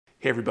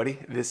Hey everybody,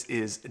 this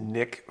is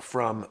Nick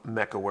from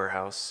Mecca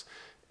Warehouse,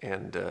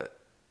 and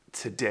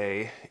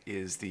today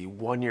is the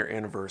 1 year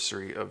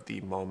anniversary of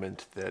the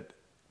moment that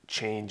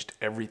changed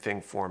everything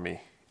for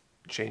me,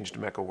 changed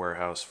Mecca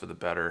Warehouse for the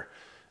better,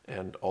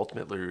 and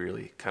ultimately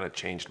really kind of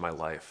changed my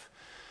life.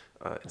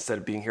 Instead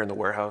of being here in the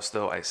warehouse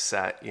though, I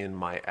sat in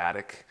my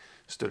attic,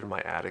 stood in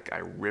my attic, I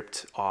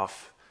ripped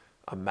off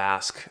a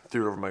mask,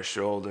 threw it over my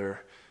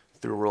shoulder,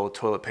 threw a roll of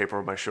toilet paper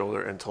over my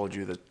shoulder, and told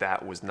you that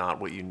that was not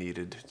what you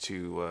needed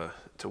to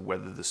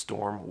weather the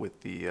storm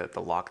with the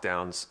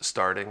lockdowns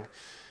starting,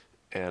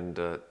 and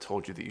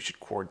told you that you should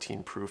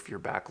quarantine proof your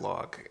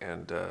backlog.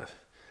 And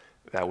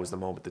that was the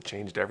moment that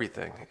changed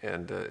everything.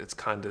 And it's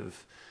kind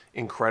of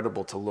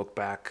incredible to look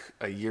back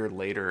a year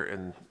later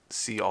and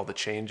see all the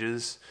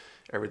changes,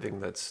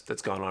 everything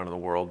that's gone on in the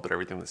world, but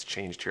everything that's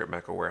changed here at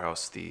Mecca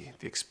Warehouse, the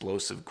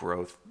explosive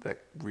growth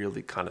that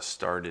really kind of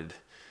started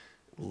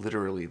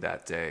literally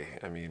that day.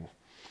 I mean,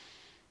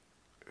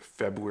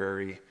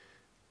 February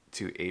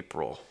to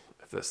April,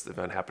 if this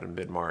event happened in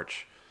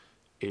mid-March,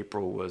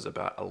 April was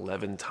about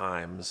 11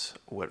 times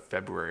what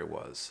February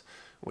was,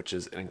 which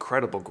is an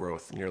incredible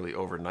growth nearly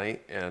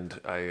overnight. And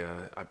I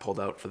pulled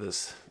out for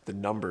this the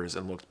numbers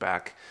and looked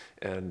back,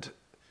 and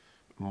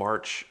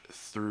March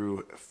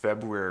through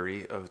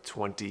February of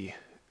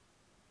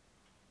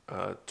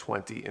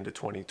 2020 into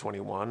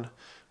 2021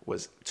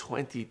 was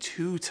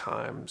 22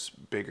 times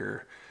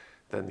bigger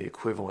than the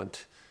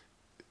equivalent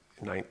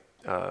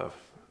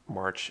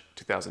March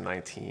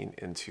 2019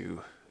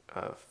 into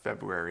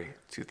February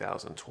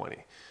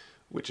 2020,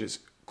 which is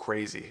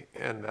crazy.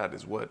 And that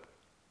is what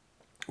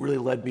really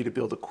led me to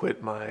be able to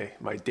quit my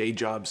day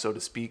job, so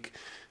to speak,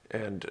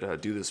 and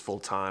do this full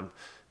time.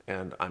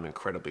 And I'm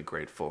incredibly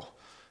grateful.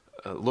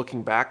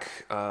 Looking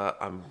back,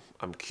 I'm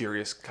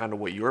curious kind of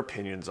what your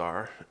opinions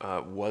are.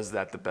 Was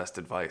that the best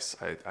advice?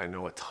 I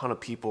know a ton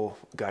of people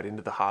got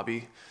into the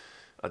hobby,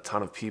 a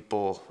ton of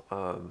people,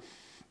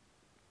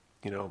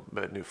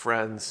 met new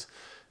friends,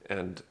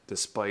 and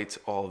despite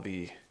all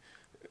the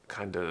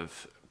kind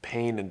of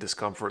pain and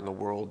discomfort in the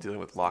world, dealing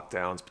with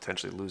lockdowns,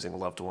 potentially losing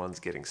loved ones,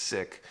 getting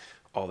sick,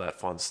 all that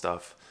fun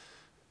stuff,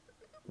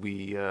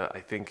 we,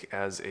 I think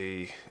as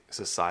a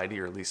society,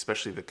 or at least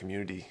especially the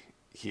community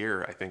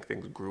here, I think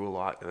things grew a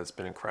lot, and it's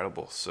been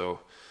incredible.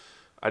 So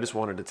I just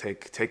wanted to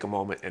take a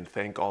moment and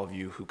thank all of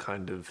you who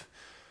kind of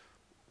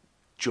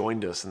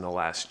joined us in the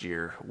last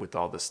year with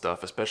all this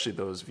stuff, especially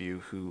those of you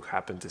who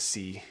happened to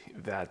see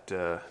that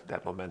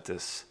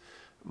momentous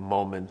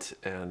moment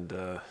and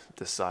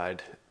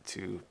decide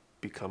to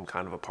become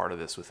kind of a part of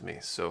this with me.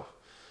 So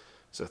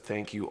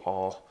thank you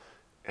all,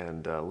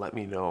 and let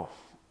me know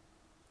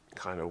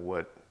kind of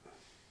what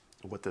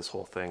this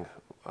whole thing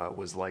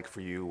was like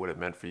for you, what it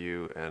meant for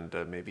you, and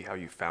maybe how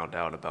you found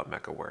out about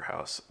Mecca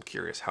Warehouse. I'm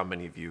curious how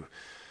many of you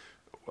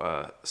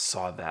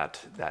saw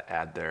that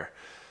ad there.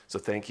 So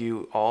thank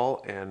you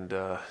all, and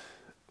we'll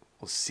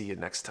see you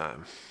next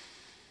time.